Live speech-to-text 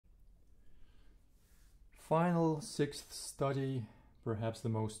Final sixth study, perhaps the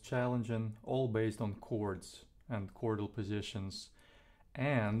most challenging, all based on chords and chordal positions,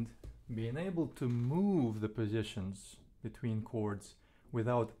 and being able to move the positions between chords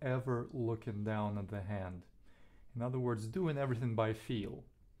without ever looking down at the hand. In other words, doing everything by feel.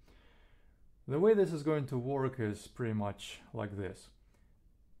 The way this is going to work is pretty much like this.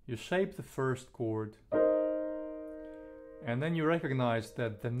 You shape the first chord, and then you recognize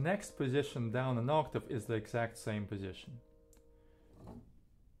that the next position down an octave is the exact same position.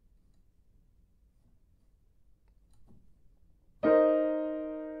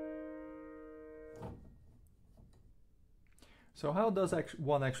 So how does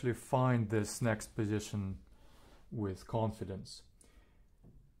one actually find this next position with confidence?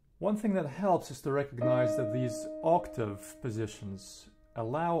 One thing that helps is to recognize that these octave positions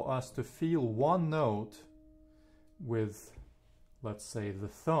allow us to feel one note with, let's say, the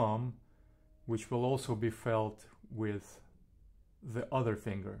thumb, which will also be felt with the other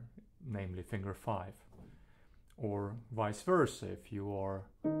finger, namely finger 5. Or vice versa, if you are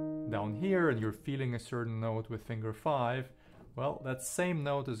down here and you're feeling a certain note with finger 5, well, that same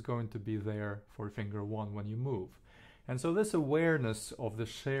note is going to be there for finger 1 when you move. And so this awareness of the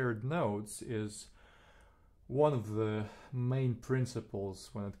shared notes is one of the main principles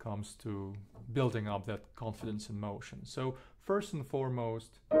when it comes to building up that confidence in motion. So first and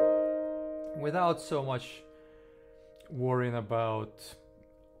foremost, without so much worrying about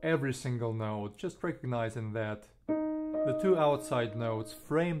every single note, just recognizing that the two outside notes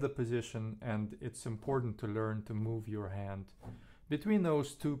frame the position, and it's important to learn to move your hand between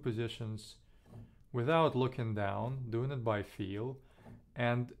those two positions without looking down, doing it by feel,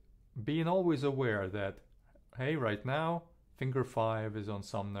 and being always aware that, hey, right now, finger 5 is on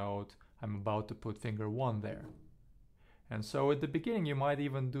some note, I'm about to put finger 1 there. And so at the beginning you might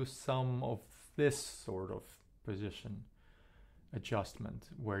even do some of this sort of position adjustment,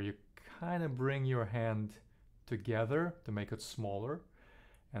 where you kind of bring your hand together to make it smaller,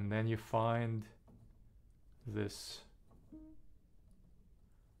 and then you find this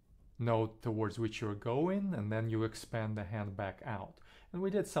note towards which you're going, and then you expand the hand back out. And we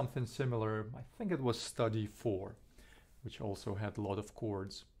did something similar, I think it was study 4, which also had a lot of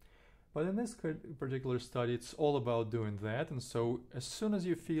chords. But in this particular study, it's all about doing that. And so as soon as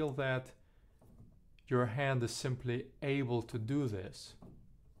you feel that your hand is simply able to do this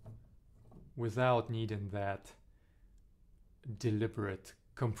without needing that deliberate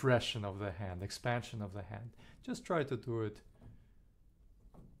compression of the hand, expansion of the hand, just try to do it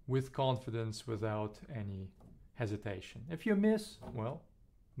with confidence, without any hesitation. If you miss, well,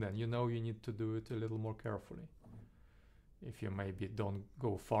 then you know you need to do it a little more carefully. If you maybe don't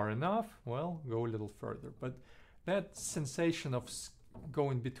go far enough, well, go a little further. But that sensation of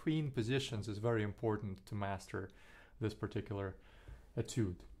going between positions is very important to master this particular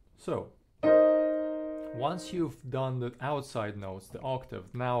etude. So, once you've done the outside notes, the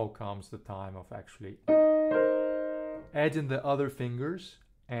octave, now comes the time of actually adding the other fingers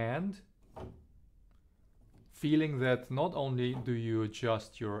and feeling that not only do you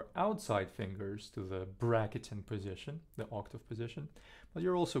adjust your outside fingers to the bracketing position, the octave position, but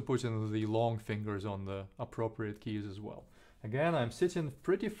you're also putting the long fingers on the appropriate keys as well. Again, I'm sitting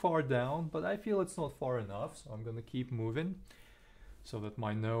pretty far down, but I feel it's not far enough, so I'm going to keep moving so that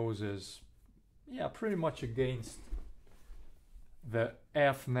my nose is, yeah, pretty much against the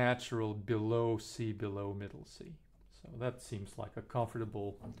F natural below C, below middle C. So that seems like a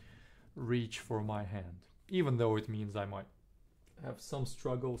comfortable reach for my hand, even though it means I might have some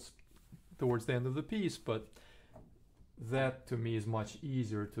struggles towards the end of the piece, but that to me is much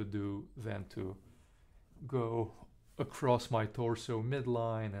easier to do than to go across my torso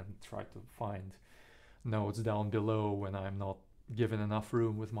midline and try to find notes down below when I'm not given enough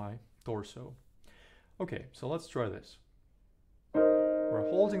room with my torso. Okay, so let's try this. We're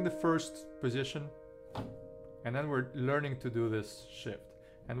holding the first position, and then we're learning to do this shift.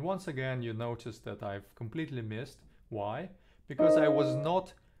 And once again, you notice that I've completely missed. Why? Because I was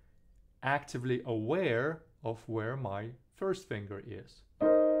not actively aware of where my first finger is.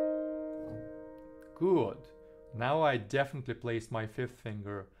 Good. Now I definitely placed my fifth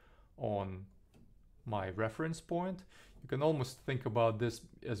finger on my reference point. You can almost think about this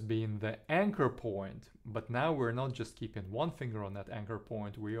as being the anchor point, but now we're not just keeping one finger on that anchor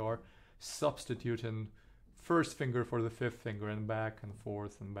point, we are substituting first finger for the fifth finger, and back and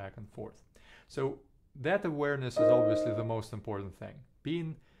forth and back and forth. So that awareness is obviously the most important thing.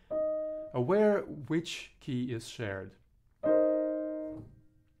 Being aware which key is shared.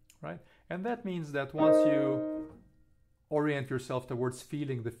 Right? And that means that once you orient yourself towards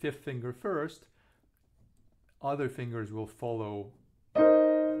feeling the fifth finger first, other fingers will follow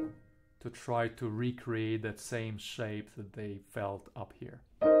to try to recreate that same shape that they felt up here.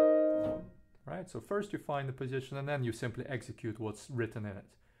 Right? So first you find the position and then you simply execute what's written in it.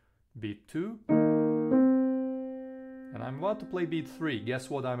 Beat 2. And I'm about to play beat 3. Guess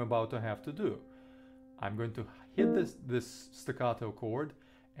what I'm about to have to do? I'm going to hit this staccato chord,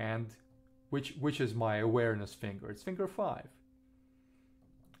 and which is my awareness finger. It's finger 5.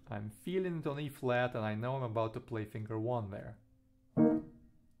 I'm feeling it on E flat, and I know I'm about to play finger 1 there.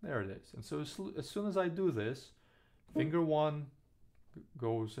 There it is. And so as soon as I do this, finger 1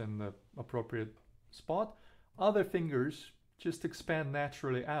 goes in the appropriate spot. Other fingers just expand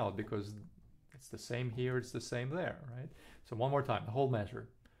naturally out because it's the same here, it's the same there, right? So one more time, the whole measure.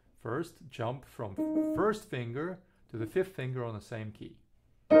 First, jump from first finger to the 5th finger on the same key.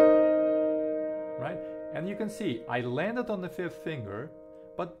 Right? And you can see I landed on the 5th finger,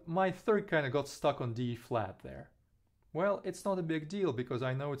 but my 3rd kind of got stuck on D flat there. Well, it's not a big deal because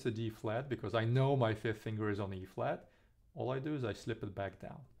I know it's a D flat, because I know my 5th finger is on E flat. All I do is I slip it back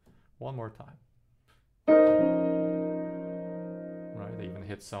down. One more time. Right, I even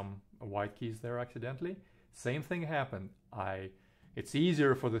hit some white keys there accidentally. Same thing happened. It's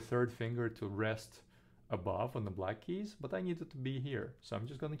easier for the 3rd finger to rest above on the black keys, but I need it to be here. So I'm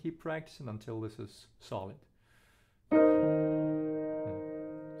just going to keep practicing until this is solid.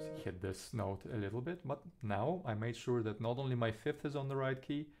 Hit this note a little bit, but now I made sure that not only my 5th is on the right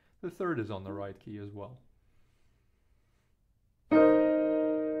key, the 3rd is on the right key as well.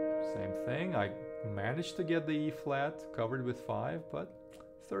 Same thing, I managed to get the E flat covered with 5, but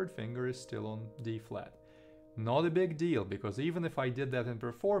 3rd finger is still on D flat. Not a big deal, because even if I did that in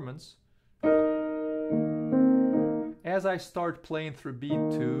performance, as I start playing through beat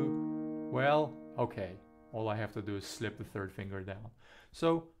 2, well, okay, all I have to do is slip the 3rd finger down.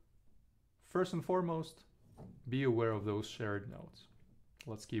 So, first and foremost, be aware of those shared notes.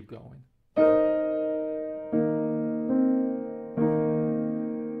 Let's keep going.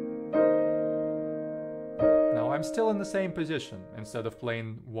 Now I'm still in the same position. Instead of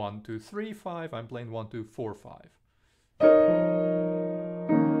playing 1, 2, 3, 5, I'm playing 1, 2, 4, 5.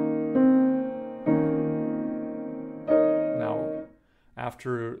 Now,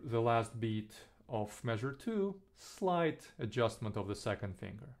 after the last beat of measure 2, slight adjustment of the 2nd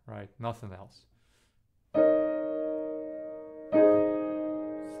finger, right? Nothing else.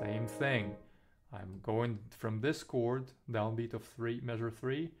 Same thing. I'm going from this chord, downbeat of 3, measure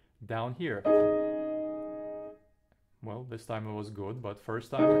 3, down here. Well, this time it was good, but first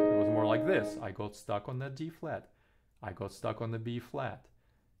time it was more like this. I got stuck on that D flat. I got stuck on the B flat.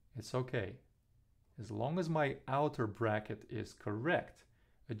 It's okay. As long as my outer bracket is correct,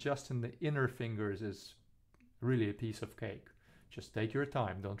 adjusting the inner fingers is really a piece of cake. Just take your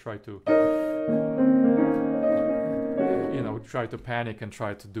time. Don't try to, try to panic and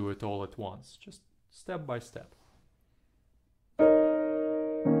try to do it all at once. Just step by step.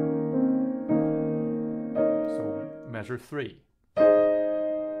 So, measure 3.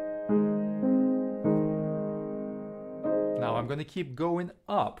 Now I'm going to keep going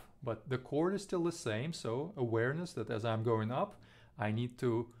up, but the chord is still the same, so awareness that as I'm going up, I need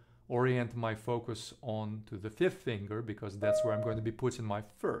to orient my focus on to the 5th finger, because that's where I'm going to be putting my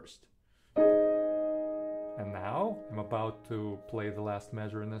 1st. And now I'm about to play the last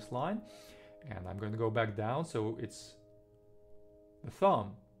measure in this line, and I'm going to go back down, so it's the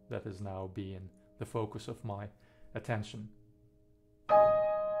thumb that is now being the focus of my attention.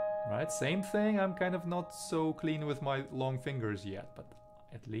 Right, same thing, I'm kind of not so clean with my long fingers yet, but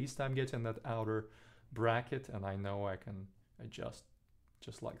at least I'm getting that outer bracket and I know I can adjust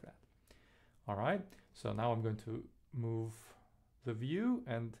just like that. Alright, so now I'm going to move the view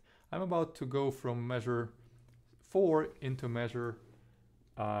and I'm about to go from measure 4 into measure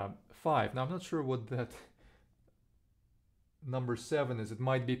 5. Now I'm not sure what that number 7 is. It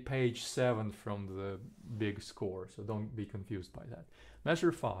might be page 7 from the big score, so don't be confused by that.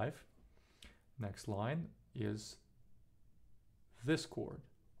 Measure 5, next line, is this chord.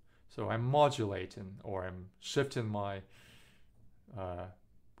 So I'm modulating, or I'm shifting my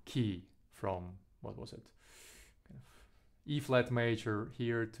key from, what was it, kind of E flat major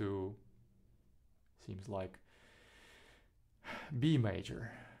here to, seems like, B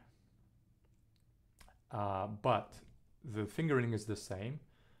major. But the fingering is the same.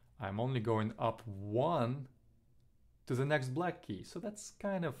 I'm only going up 1 to the next black key. So that's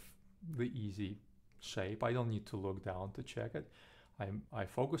kind of the easy shape. I don't need to look down to check it. I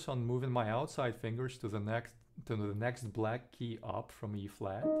focus on moving my outside fingers to the next black key up from E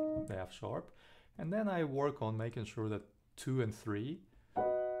flat, the F sharp. And then I work on making sure that 2 and 3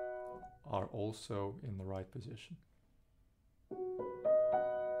 are also in the right position.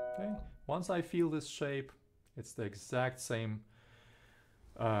 Okay, once I feel this shape, it's the exact same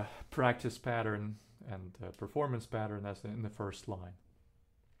practice pattern and performance pattern as in the first line.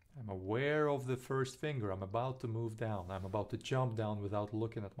 I'm aware of the first finger. I'm about to move down. I'm about to jump down without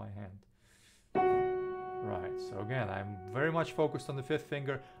looking at my hand. Right, so again, I'm very much focused on the fifth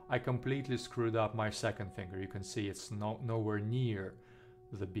finger. I completely screwed up my second finger. You can see it's nowhere near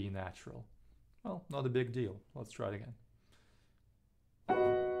the B natural. Well, not a big deal. Let's try it again.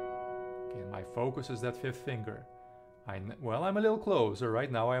 Okay, my focus is that fifth finger. Well, I'm a little closer.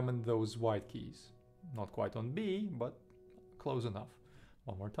 Right now I'm in those white keys. Not quite on B, but close enough.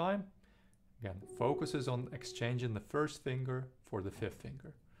 One more time. Again, focus is on exchanging the first finger for the fifth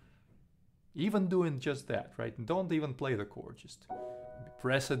finger. Even doing just that, right? Don't even play the chord. Just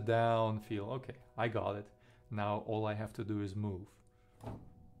press it down, feel, okay, I got it. Now all I have to do is move.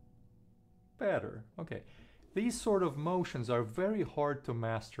 Better. Okay. These sort of motions are very hard to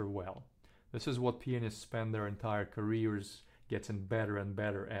master well. This is what pianists spend their entire careers getting better and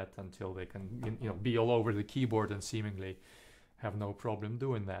better at until they can, be all over the keyboard and seemingly have no problem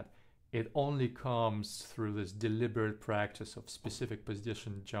doing that. It only comes through this deliberate practice of specific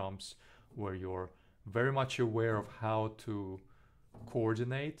position jumps where you're very much aware of how to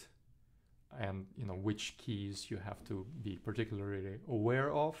coordinate and which keys you have to be particularly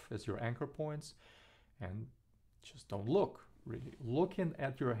aware of as your anchor points, and just don't look. Really, looking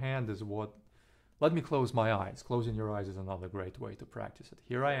at your hand is what. Let me close my eyes. Closing your eyes is another great way to practice it.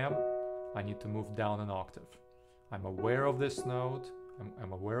 Here I am. I need to move down an octave. I'm aware of this note.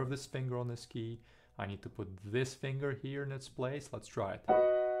 I'm aware of this finger on this key. I need to put this finger here in its place. Let's try it.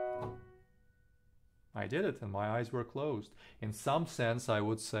 I did it and my eyes were closed. In some sense, I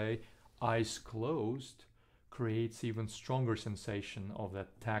would say eyes closed creates even stronger sensation of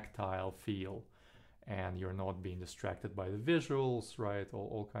that tactile feel, and you're not being distracted by the visuals, right?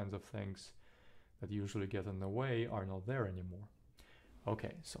 All kinds of things that usually get in the way are not there anymore.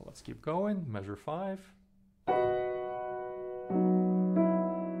 Okay, so let's keep going. Measure 5.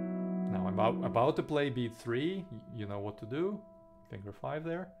 Now I'm about to play beat 3. You know what to do. Finger 5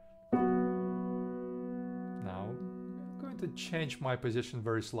 there. Now I'm going to change my position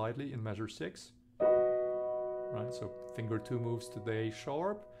very slightly in measure 6. Right, so finger 2 moves to the A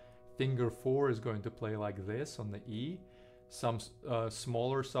sharp. Finger 4 is going to play like this on the E. Some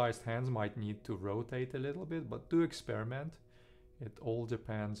smaller sized hands might need to rotate a little bit, but do experiment. It all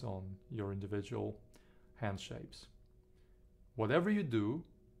depends on your individual hand shapes. Whatever you do,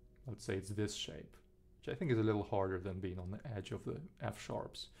 let's say it's this shape, which I think is a little harder than being on the edge of the F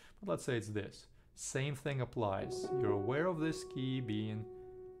sharps. But let's say it's this. Same thing applies. You're aware of this key being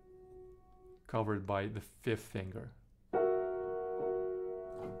covered by the 5th finger.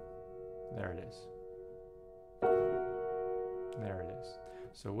 There it is. There it is.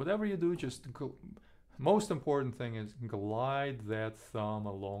 So whatever you do, just go. Most important thing is glide that thumb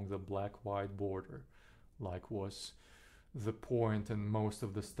along the black-white border, like was the point in most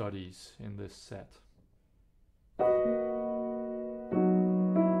of the studies in this set.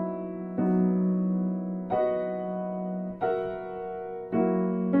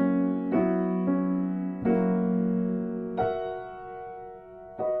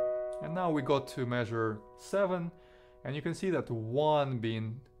 And now we got to measure 7, and you can see that 1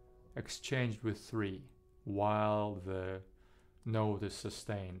 being exchanged with 3 while the note is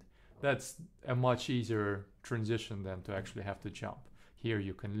sustained. That's a much easier transition than to actually have to jump. Here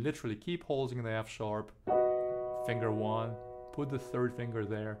you can literally keep holding the F sharp, finger 1, put the 3rd finger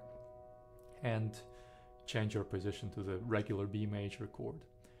there, and change your position to the regular B major chord.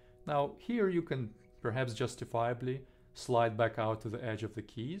 Now here you can perhaps justifiably slide back out to the edge of the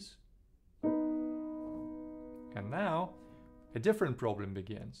keys. And now a different problem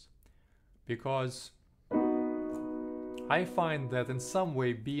begins, because I find that in some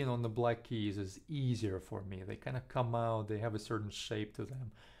way being on the black keys is easier for me. They kind of come out, they have a certain shape to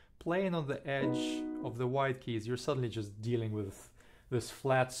them. Playing on the edge of the white keys, you're suddenly just dealing with this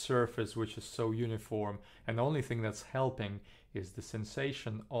flat surface which is so uniform, and the only thing that's helping is the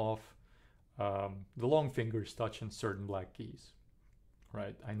sensation of the long fingers touching certain black keys.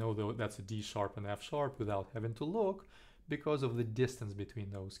 Right? I know though that's a D sharp and F sharp without having to look because of the distance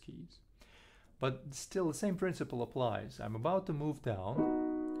between those keys. But still the same principle applies. I'm about to move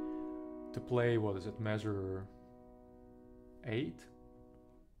down to play, what is it, measure 8,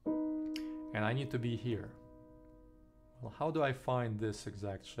 and I need to be here. Well, how do I find this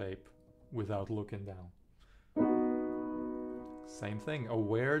exact shape without looking down? Same thing,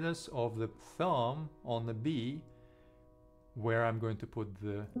 awareness of the thumb on the B, where I'm going to put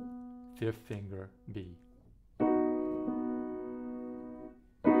the fifth finger B.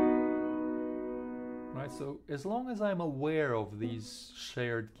 Right, so as long as I'm aware of these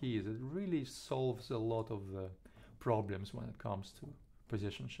shared keys, it really solves a lot of the problems when it comes to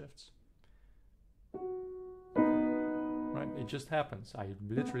position shifts. Right, it just happens. I'm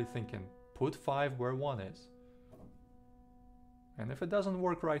literally thinking, put 5 where 1 is. And if it doesn't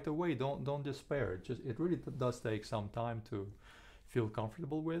work right away, don't despair. It really does take some time to feel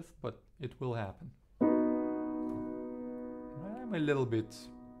comfortable with, but it will happen. I'm a little bit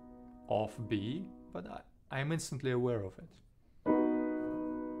off B, but I'm instantly aware of it.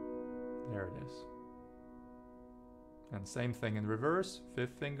 There it is. And same thing in reverse,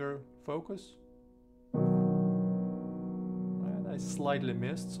 fifth finger focus. And I slightly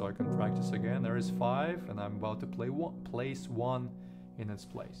missed, so I can practice again. There is 5, and I'm about to place 1 in its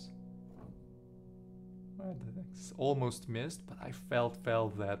place. Right, it's almost missed, but I felt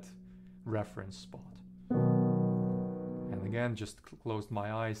that reference spot. And again, just closed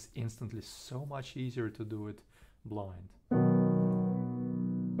my eyes, instantly so much easier to do it blind.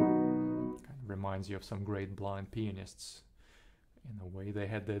 Kind of reminds you of some great blind pianists. In a way, they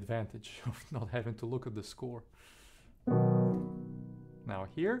had the advantage of not having to look at the score. Now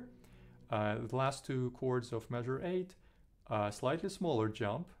here, the last 2 chords of measure 8, slightly smaller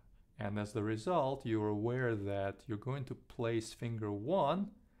jump, and as the result, you're aware that you're going to place finger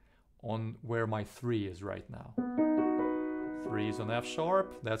 1 on where my 3 is right now. 3 is on F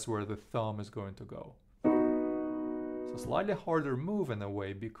sharp, that's where the thumb is going to go. So slightly harder move in a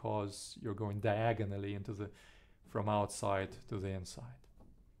way because you're going diagonally into from outside to the inside.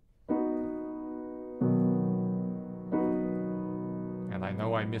 And I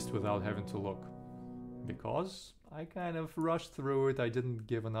know I missed without having to look because I kind of rushed through it. I didn't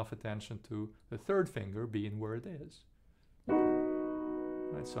give enough attention to the 3rd finger being where it is.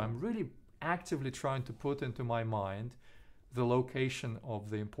 Right, so I'm really actively trying to put into my mind the location of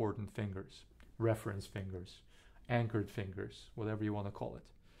the important fingers, reference fingers, anchored fingers, whatever you want to call it.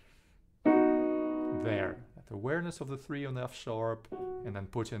 There, that awareness of the 3 on F sharp, and then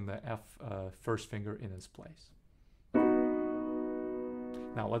put in the first finger in its place.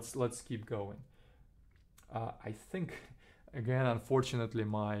 Now let's keep going. I think, again, unfortunately,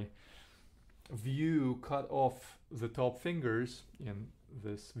 my view cut off the top fingers in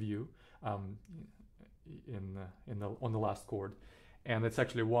this view. On the last chord, and it's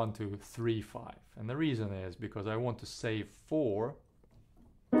actually 1, 2, 3, 5, and the reason is because I want to save 4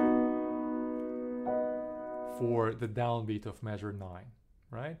 for the downbeat of measure 9,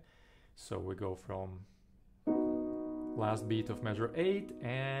 right? So we go from last beat of measure 8,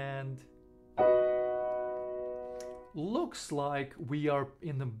 and looks like we are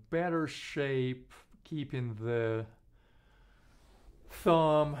in a better shape keeping the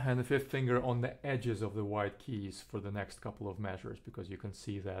thumb and the 5th finger on the edges of the white keys for the next couple of measures, because you can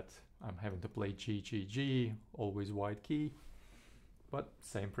see that I'm having to play G, G, G, always white key. But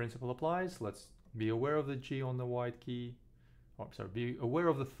same principle applies. Let's be aware of the G on the white key. Oh, I'm sorry, be aware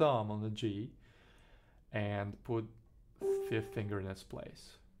of the thumb on the G and put 5th finger in its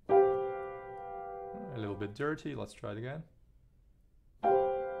place. A little bit dirty. Let's try it again.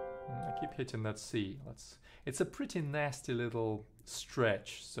 I keep hitting that C. It's a pretty nasty little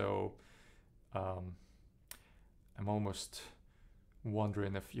stretch, so I'm almost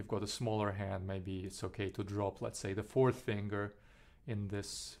wondering if you've got a smaller hand, maybe it's okay to drop, let's say, the 4th finger in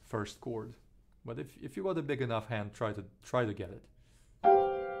this first chord. But if you've got a big enough hand, try to get it.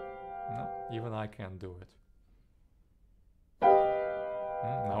 No, even I can't do it.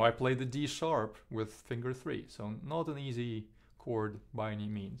 Now I play the D sharp with finger 3, so not an easy chord by any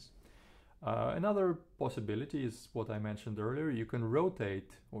means. Another possibility is what I mentioned earlier. You can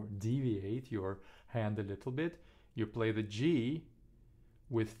rotate or deviate your hand a little bit. You play the G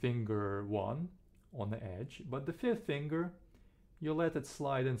with finger 1 on the edge, but the 5th finger, you let it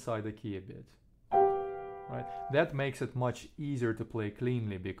slide inside the key a bit. Right? That makes it much easier to play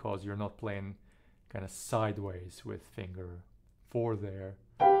cleanly because you're not playing kind of sideways with finger 4 there.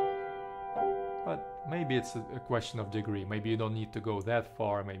 But maybe it's a question of degree. Maybe you don't need to go that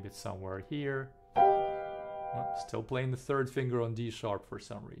far. Maybe it's somewhere here. Well, still playing the 3rd finger on D sharp for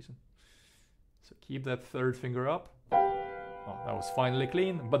some reason. So keep that 3rd finger up. Oh, that was finally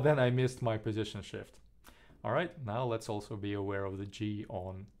clean, but then I missed my position shift. All right, now let's also be aware of the G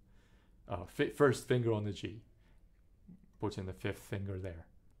on 1st finger on the G. Put in the 5th finger there.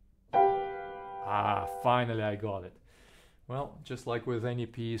 Ah, finally I got it. Well, just like with any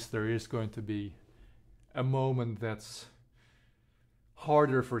piece, there is going to be a moment that's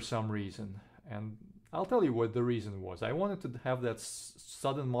harder for some reason. And I'll tell you what the reason was. I wanted to have that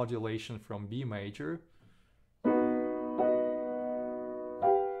sudden modulation from B major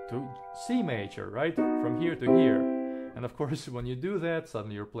to C major, right? From here to here. And of course, when you do that,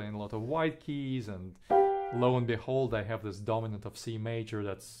 suddenly you're playing a lot of white keys, and lo and behold, I have this dominant of C major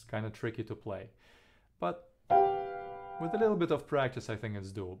that's kind of tricky to play. But with a little bit of practice, I think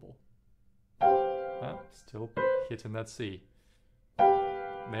it's doable. Still hitting that C.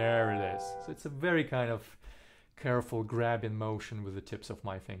 There it is. So it's a very kind of careful grabbing motion with the tips of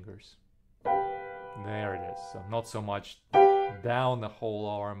my fingers. There it is. So not so much down the whole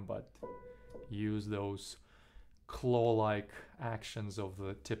arm, but use those claw-like actions of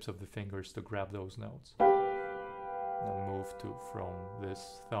the tips of the fingers to grab those notes. And move from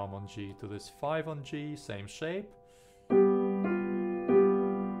this thumb on G to this 5 on G, same shape.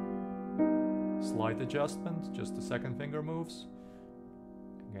 Slight adjustment, just the second finger moves.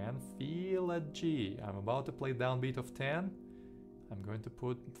 Again, feel at G. I'm about to play downbeat of 10. I'm going to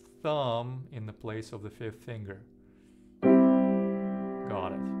put thumb in the place of the 5th finger.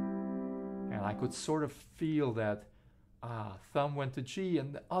 Got it. And I could sort of feel that thumb went to G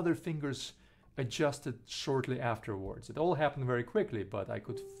and the other fingers adjusted shortly afterwards. It all happened very quickly, but I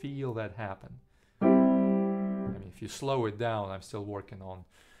could feel that happen. I mean, if you slow it down, I'm still working on,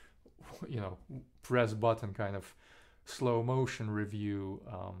 press button kind of slow motion review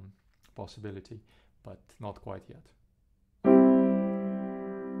possibility, but not quite yet.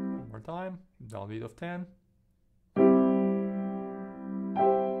 One more time, downbeat of 10.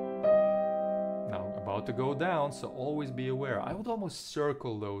 Now about to go down, so always be aware. I would almost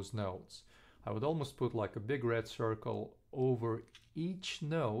circle those notes. I would almost put like a big red circle over each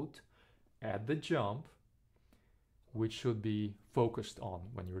note at the jump, which should be focused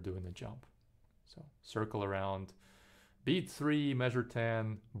on when you're doing the jump. So circle around beat 3, measure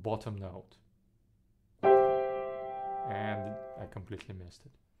 10, bottom note. And I completely missed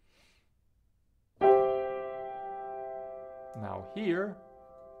it. Now here,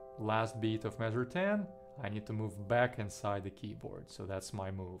 last beat of measure 10, I need to move back inside the keyboard. So that's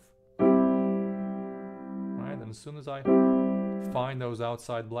my move. Right, and as soon as I find those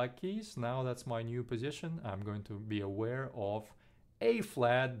outside black keys, now that's my new position. I'm going to be aware of A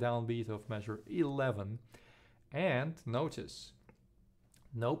flat, downbeat of measure 11. And notice,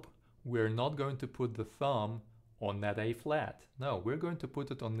 nope, we're not going to put the thumb on that A flat. No, we're going to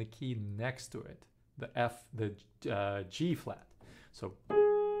put it on the key next to it, the G flat. So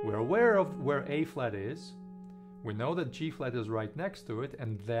we're aware of where A flat is. We know that G flat is right next to it,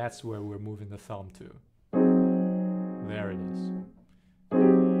 and that's where we're moving the thumb to. There it is.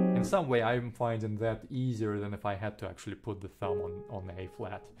 In some way, I'm finding that easier than if I had to actually put the thumb on the A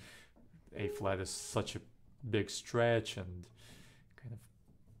flat. A flat is such a big stretch and kind of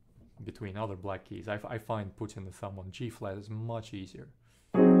between other black keys. I find putting the thumb on G flat is much easier.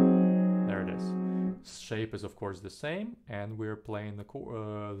 There it is. Shape is of course the same, and we're playing the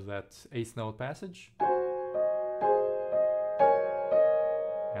that 8th note passage.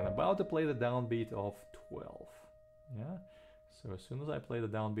 And about to play the downbeat of 12. Yeah. So as soon as I play the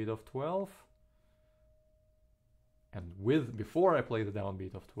downbeat of 12, and before I play the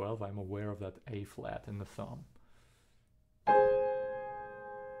downbeat of 12, I'm aware of that A flat in the thumb.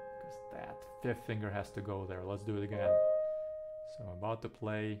 Because that 5th finger has to go there. Let's do it again. So I'm about to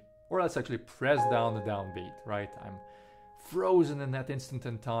play, or let's actually press down the downbeat, right? I'm frozen in that instant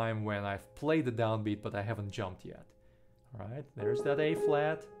in time when I've played the downbeat, but I haven't jumped yet. All right, there's that A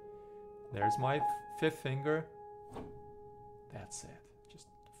flat. There's my 5th finger. That's it. Just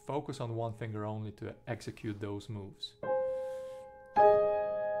focus on one finger only to execute those moves.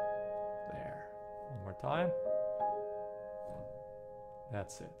 There. One more time.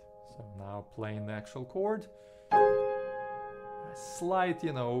 That's it. So now playing the actual chord. A slight,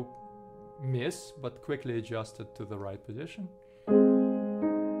 miss, but quickly adjusted to the right position.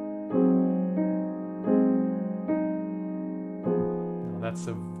 Now that's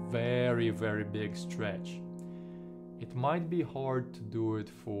a very, very big stretch. It might be hard to do it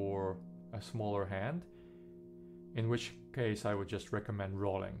for a smaller hand, in which case I would just recommend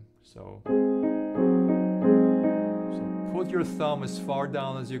rolling. So put your thumb as far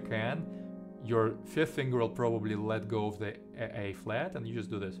down as you can. Your 5th finger will probably let go of the A flat, and you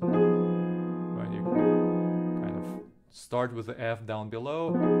just do this. Right, you kind of start with the F down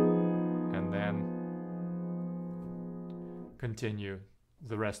below, and then continue.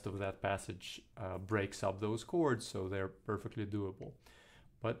 The rest of that passage breaks up those chords, so they're perfectly doable.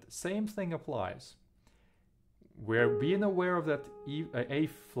 But same thing applies. We're being aware of that A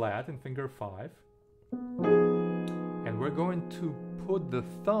flat in finger 5, and we're going to put the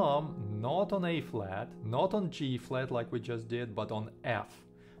thumb not on A flat, not on G flat like we just did, but on F.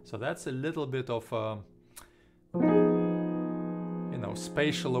 So that's a little bit of you know,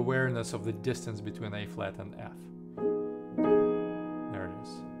 spatial awareness of the distance between A flat and F. There it is.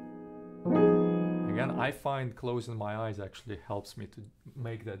 Again, I find closing my eyes actually helps me to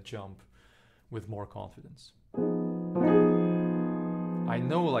make that jump with more confidence. I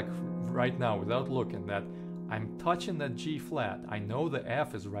know, like right now, without looking, that I'm touching that G flat. I know the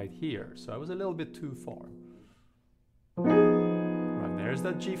F is right here, so I was a little bit too far. Right, there's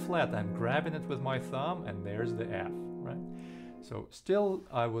that G flat. I'm grabbing it with my thumb, and there's the F, right? So still,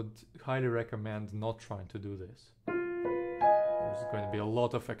 I would highly recommend not trying to do this. There's going to be a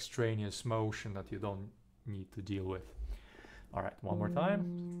lot of extraneous motion that you don't need to deal with. All right, one more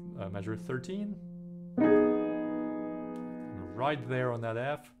time. Measure 13. I'm right there on that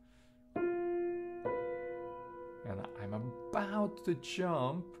F. And I'm about to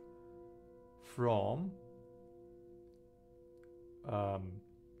jump from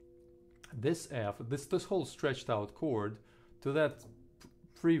this F, this whole stretched out chord, to that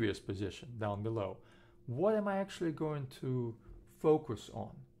previous position down below. What am I actually going to focus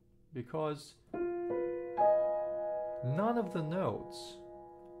on? Because none of the notes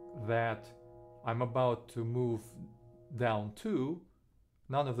that I'm about to move down to,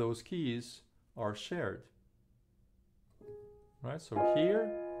 none of those keys are shared. Right, so here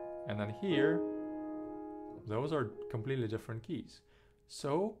and then here, those are completely different keys.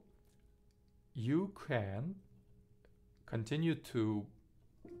 So you can continue to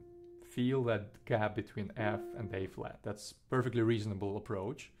feel that gap between F and A flat. That's perfectly reasonable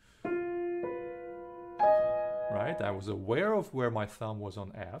approach. Right, I was aware of where my thumb was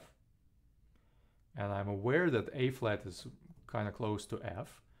on F, and I'm aware that A flat is kind of close to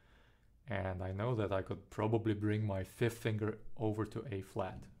F. And I know that I could probably bring my fifth finger over to A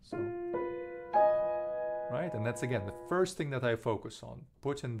flat. So, right, and that's again the first thing that I focus on.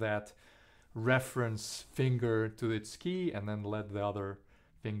 Putting that reference finger to its key and then let the other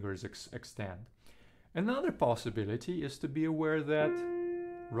fingers extend. Another possibility is to be aware that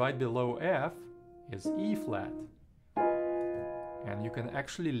right below F is E flat. And you can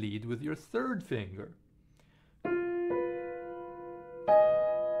actually lead with your third finger.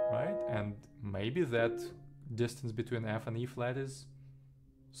 Right? And maybe that distance between F and E flat is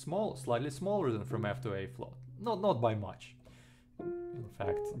small, slightly smaller than from F to A flat. Not by much. In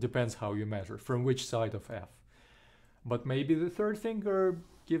fact, depends how you measure, from which side of F. But maybe the third finger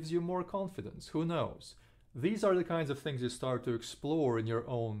gives you more confidence. Who knows? These are the kinds of things you start to explore in your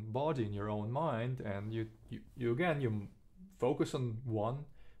own body, in your own mind, and you focus on one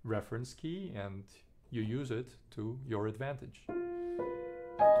reference key and you use it to your advantage.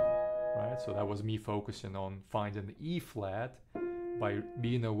 Right? So that was me focusing on finding the E flat by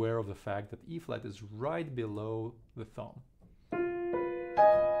being aware of the fact that E flat is right below the thumb.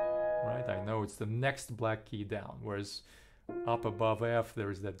 Right? I know it's the next black key down, whereas up above F there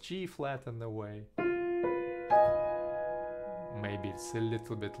is that G flat in the way. Maybe it's a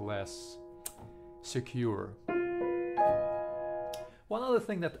little bit less secure. One other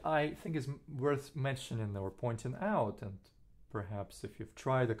thing that I think is worth mentioning or pointing out, and perhaps if you've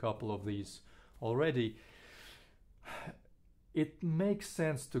tried a couple of these already, it makes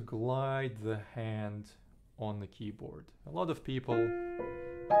sense to glide the hand on the keyboard. A lot of people,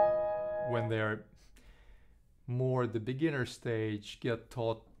 when they're more at the beginner stage, get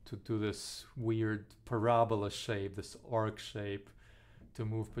taught to do this weird parabola shape, this arc shape to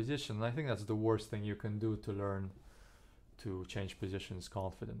move position. And I think that's the worst thing you can do to learn to change positions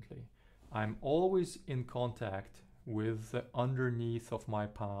confidently. I'm always in contact with the underneath of my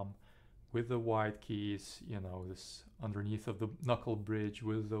palm, with the white keys, you know, this underneath of the knuckle bridge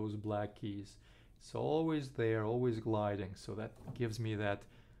with those black keys. It's always there, always gliding, so that gives me that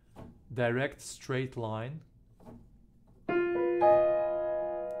direct straight line.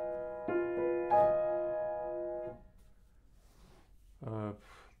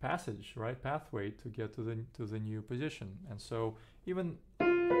 Passage, right, pathway to get to the new position. And so even, you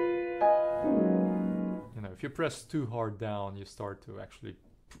know, if you press too hard down, you start to actually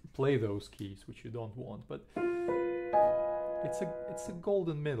play those keys, which you don't want. But it's a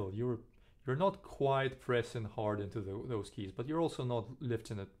golden middle. You're not quite pressing hard into those keys, but you're also not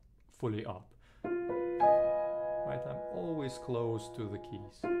lifting it fully up. Right? I'm always close to the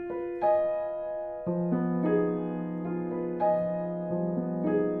keys.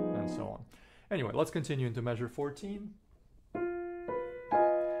 And so on. Anyway, let's continue into measure 14.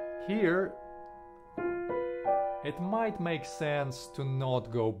 Here, it might make sense to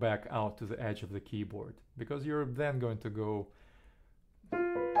not go back out to the edge of the keyboard, because you're then going to go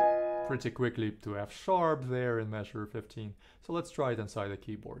pretty quickly to F sharp there in measure 15. So let's try it inside the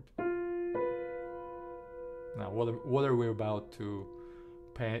keyboard. Now, what are we about to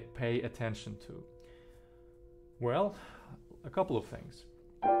pay attention to? Well, a couple of things.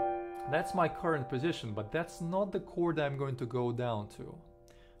 That's my current position, but that's not the chord I'm going to go down to.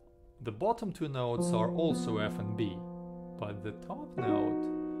 The bottom two notes are also F and B, but the top note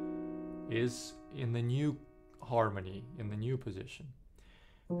is in the new harmony, in the new position.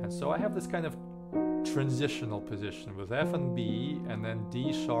 And so I have this kind of transitional position with F and B, and then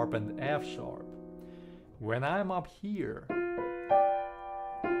D sharp and F sharp. When I'm up here,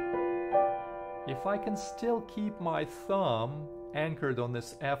 if I can still keep my thumb anchored on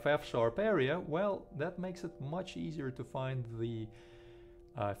this F sharp area, well, that makes it much easier to find the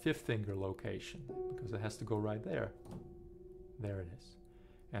fifth finger location, because it has to go right there. There it is.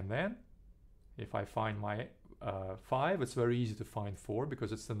 And then, if I find my 5, it's very easy to find 4,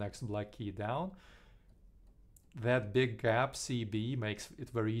 because it's the next black key down. That big gap, CB, makes it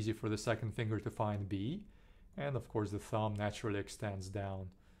very easy for the second finger to find B. And of course the thumb naturally extends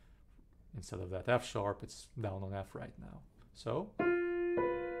down. Instead of that F sharp, it's down on F right now. So,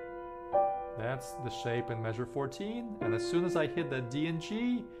 that's the shape in measure 14. And as soon as I hit that D and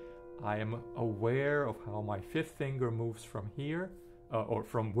G, I am aware of how my fifth finger moves from here, or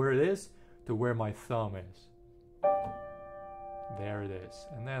from where it is, to where my thumb is. There it is.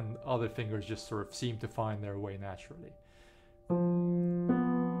 And then other fingers just sort of seem to find their way naturally.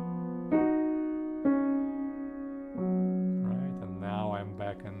 Right, and now I'm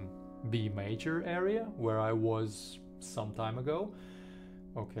back in B major area, where I was some time ago.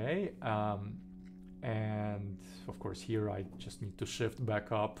 Okay, and of course here I just need to shift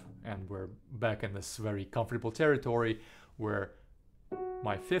back up, and we're back in this very comfortable territory where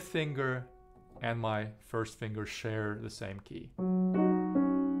my fifth finger and my first finger share the same key.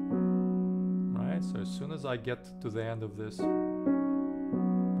 Right, so as soon as I get to the end of this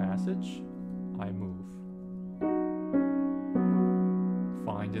passage, I move.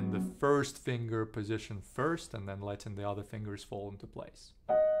 Finding the first finger position first, and then letting the other fingers fall into place.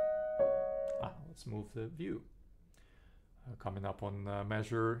 Let's move the view. Coming up on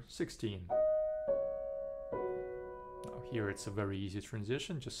measure 16. Now here it's a very easy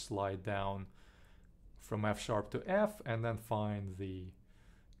transition, just slide down from F sharp to F, and then find the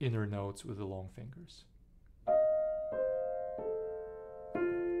inner notes with the long fingers.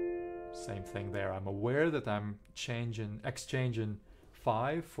 Same thing there. I'm aware that I'm exchanging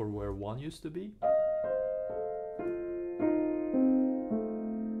 5 for where 1 used to be.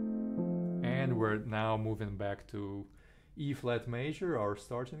 And we're now moving back to E flat major, our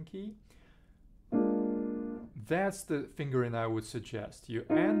starting key. That's the fingering I would suggest. You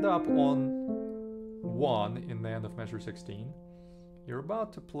end up on 1 in the end of measure 16. You're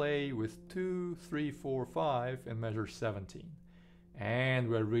about to play with 2, 3, 4, 5 in measure 17. And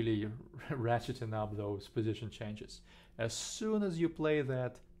we're really ratcheting up those position changes. As soon as you play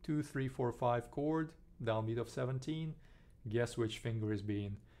that 2, 3, 4, 5 chord, downbeat of 17, guess which finger is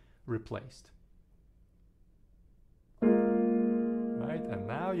being replaced. Right, and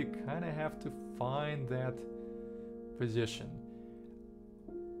now you kind of have to find that position.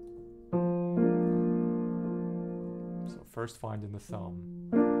 So first finding the thumb.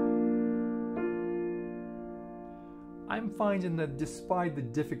 I'm finding that despite the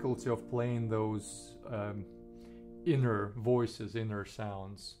difficulty of playing those inner voices, inner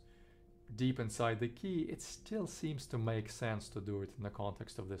sounds deep inside the key, it still seems to make sense to do it in the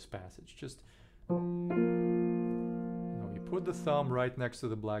context of this passage. Just, you put the thumb right next to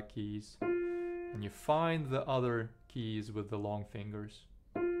the black keys, and you find the other keys with the long fingers.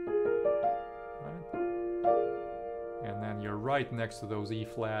 Right? And then you're right next to those E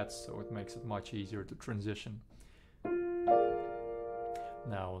flats, so it makes it much easier to transition.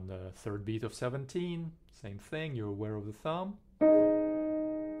 Now on the third beat of 17, same thing, you're aware of the thumb,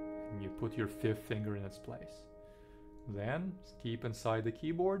 and you put your fifth finger in its place. Then keep inside the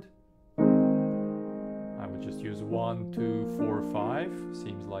keyboard. I would just use 1, 2, 4, 5,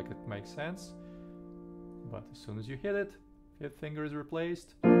 seems like it makes sense. But as soon as you hit it, fifth finger is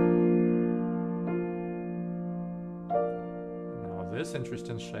replaced. Now this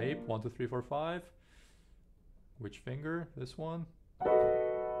interesting shape, 1, 2, 3, 4, 5. Which finger? This one.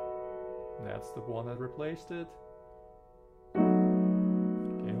 That's the one that replaced it.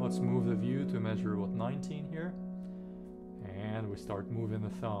 Okay, let's move the view to measure 19 here. And we start moving the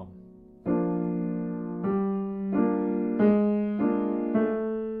thumb.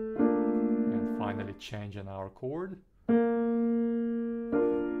 And finally changing our chord.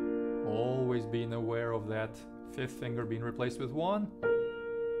 Always being aware of that fifth finger being replaced with 1.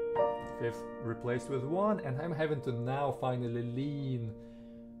 fifth replaced with 1, and I'm having to now finally lean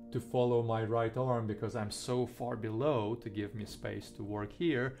to follow my right arm because I'm so far below to give me space to work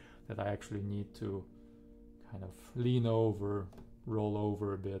here that I actually need to kind of lean over, roll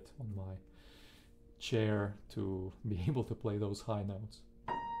over a bit on my chair to be able to play those high notes.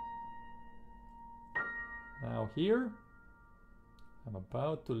 Now here, I'm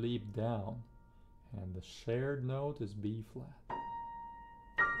about to leap down, and the shared note is B flat,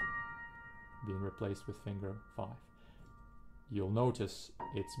 being replaced with finger 5. You'll notice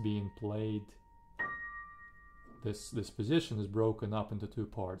it's being played, this position is broken up into 2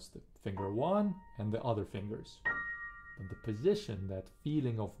 parts, the finger 1 and the other fingers. But the position, that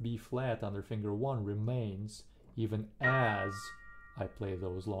feeling of B flat under finger 1 remains even as I play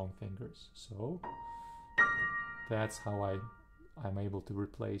those long fingers. So that's how I'm able to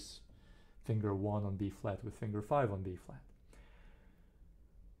replace finger 1 on B flat with finger 5 on B flat.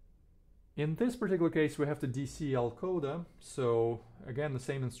 In this particular case, we have to DC al coda, so again the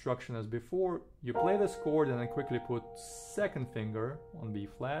same instruction as before. You play this chord and then quickly put second finger on B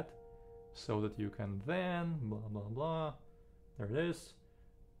flat so that you can then, blah blah blah, there it is,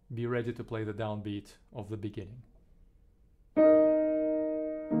 be ready to play the downbeat of the beginning.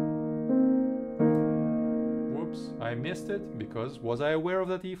 Whoops, I missed it, because was I aware of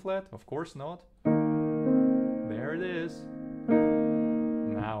that E flat? Of course not. There it is.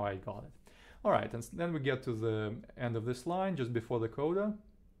 Now I got it. Alright, and then we get to the end of this line, just before the coda.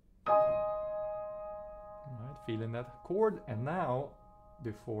 Alright, feeling that chord, and now,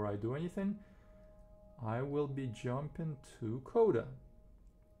 before I do anything, I will be jumping to coda.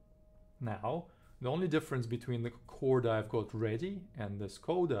 Now, the only difference between the chord I've got ready and this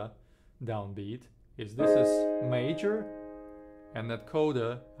coda downbeat is this is major, and that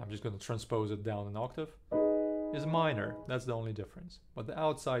coda, I'm just going to transpose it down an octave, is minor. That's the only difference. But the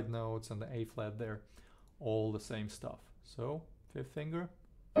outside notes and the A flat there, all the same stuff. So, fifth finger.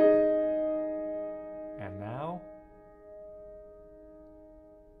 And now,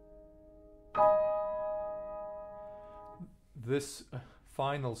 this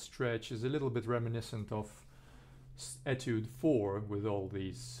final stretch is a little bit reminiscent of Etude 4 with all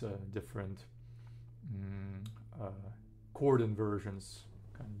these different chord inversions.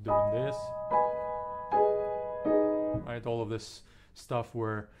 Kind of doing this. Right, all of this stuff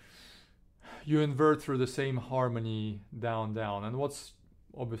where you invert through the same harmony down, down. And what's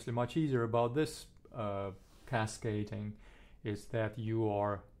obviously much easier about this cascading is that you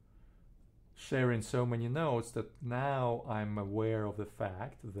are sharing so many notes that now I'm aware of the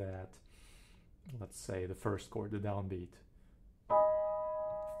fact that, let's say, the first chord, the downbeat,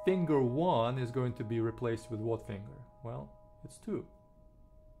 finger 1 is going to be replaced with what finger? Well, it's 2.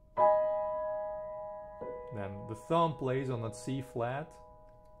 Then the thumb plays on that C flat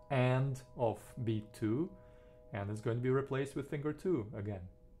and of beat 2, and it's going to be replaced with finger 2 again.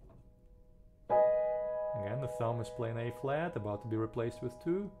 Again, the thumb is playing A flat, about to be replaced with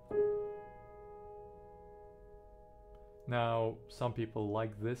 2. Now, some people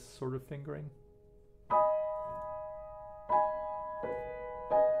like this sort of fingering.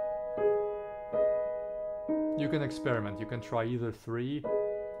 You can experiment, you can try either 3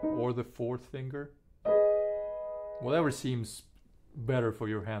 or the 4th finger. Whatever seems better for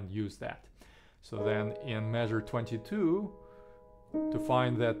your hand, use that. So then in measure 22, to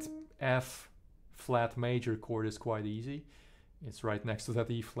find that F flat major chord is quite easy. It's right next to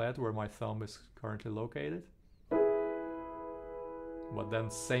that E flat where my thumb is currently located. But then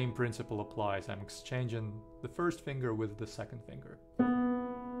same principle applies. I'm exchanging the first finger with the second finger.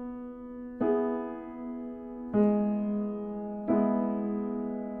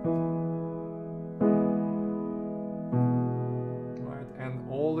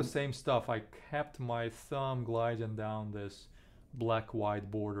 Same stuff. I kept my thumb gliding down this black-white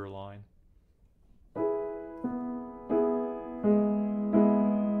border line.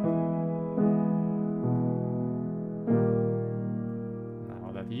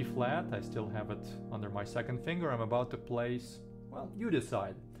 Now that E flat, I still have it under my second finger. I'm about to place, well, you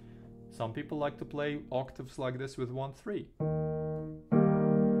decide. Some people like to play octaves like this with 1-3.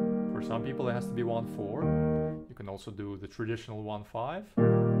 For some people it has to be 1-4. You can also do the traditional 1-5.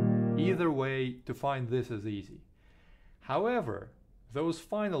 Either way, to find this is easy. However, those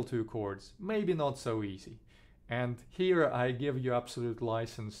final 2 chords, maybe not so easy. And here I give you absolute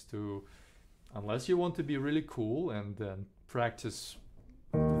license to, unless you want to be really cool and practice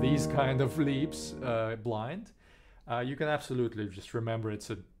these kind of leaps blind, you can absolutely just remember it's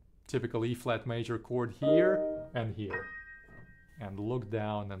a typical E flat major chord here and here. And look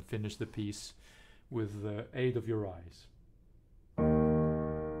down and finish the piece with the aid of your eyes.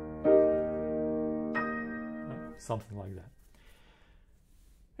 something like that.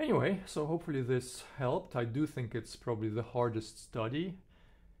 Anyway, so hopefully this helped. I do think it's probably the hardest study,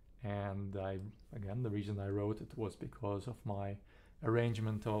 and again, the reason I wrote it was because of my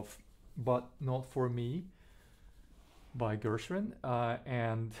arrangement of But Not For Me by Gershwin,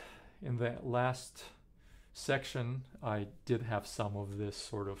 and in the last section I did have some of this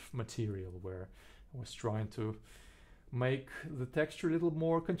sort of material where I was trying to make the texture a little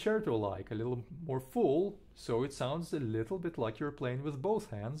more concerto-like, a little more full, so it sounds a little bit like you're playing with both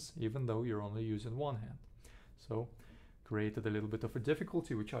hands, even though you're only using one hand. So created a little bit of a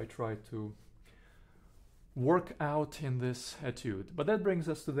difficulty, which I tried to work out in this etude. But that brings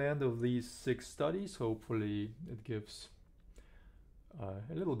us to the end of these 6 studies. Hopefully it gives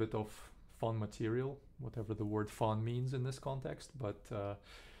a little bit of fun material, whatever the word fun means in this context, but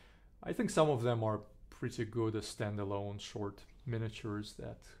I think some of them are pretty good as standalone short miniatures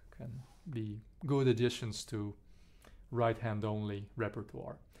that can be good additions to right hand only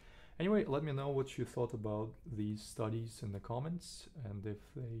repertoire. Anyway, let me know what you thought about these studies in the comments, and if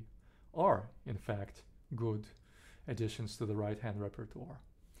they are in fact good additions to the right hand repertoire.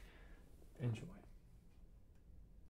 Enjoy.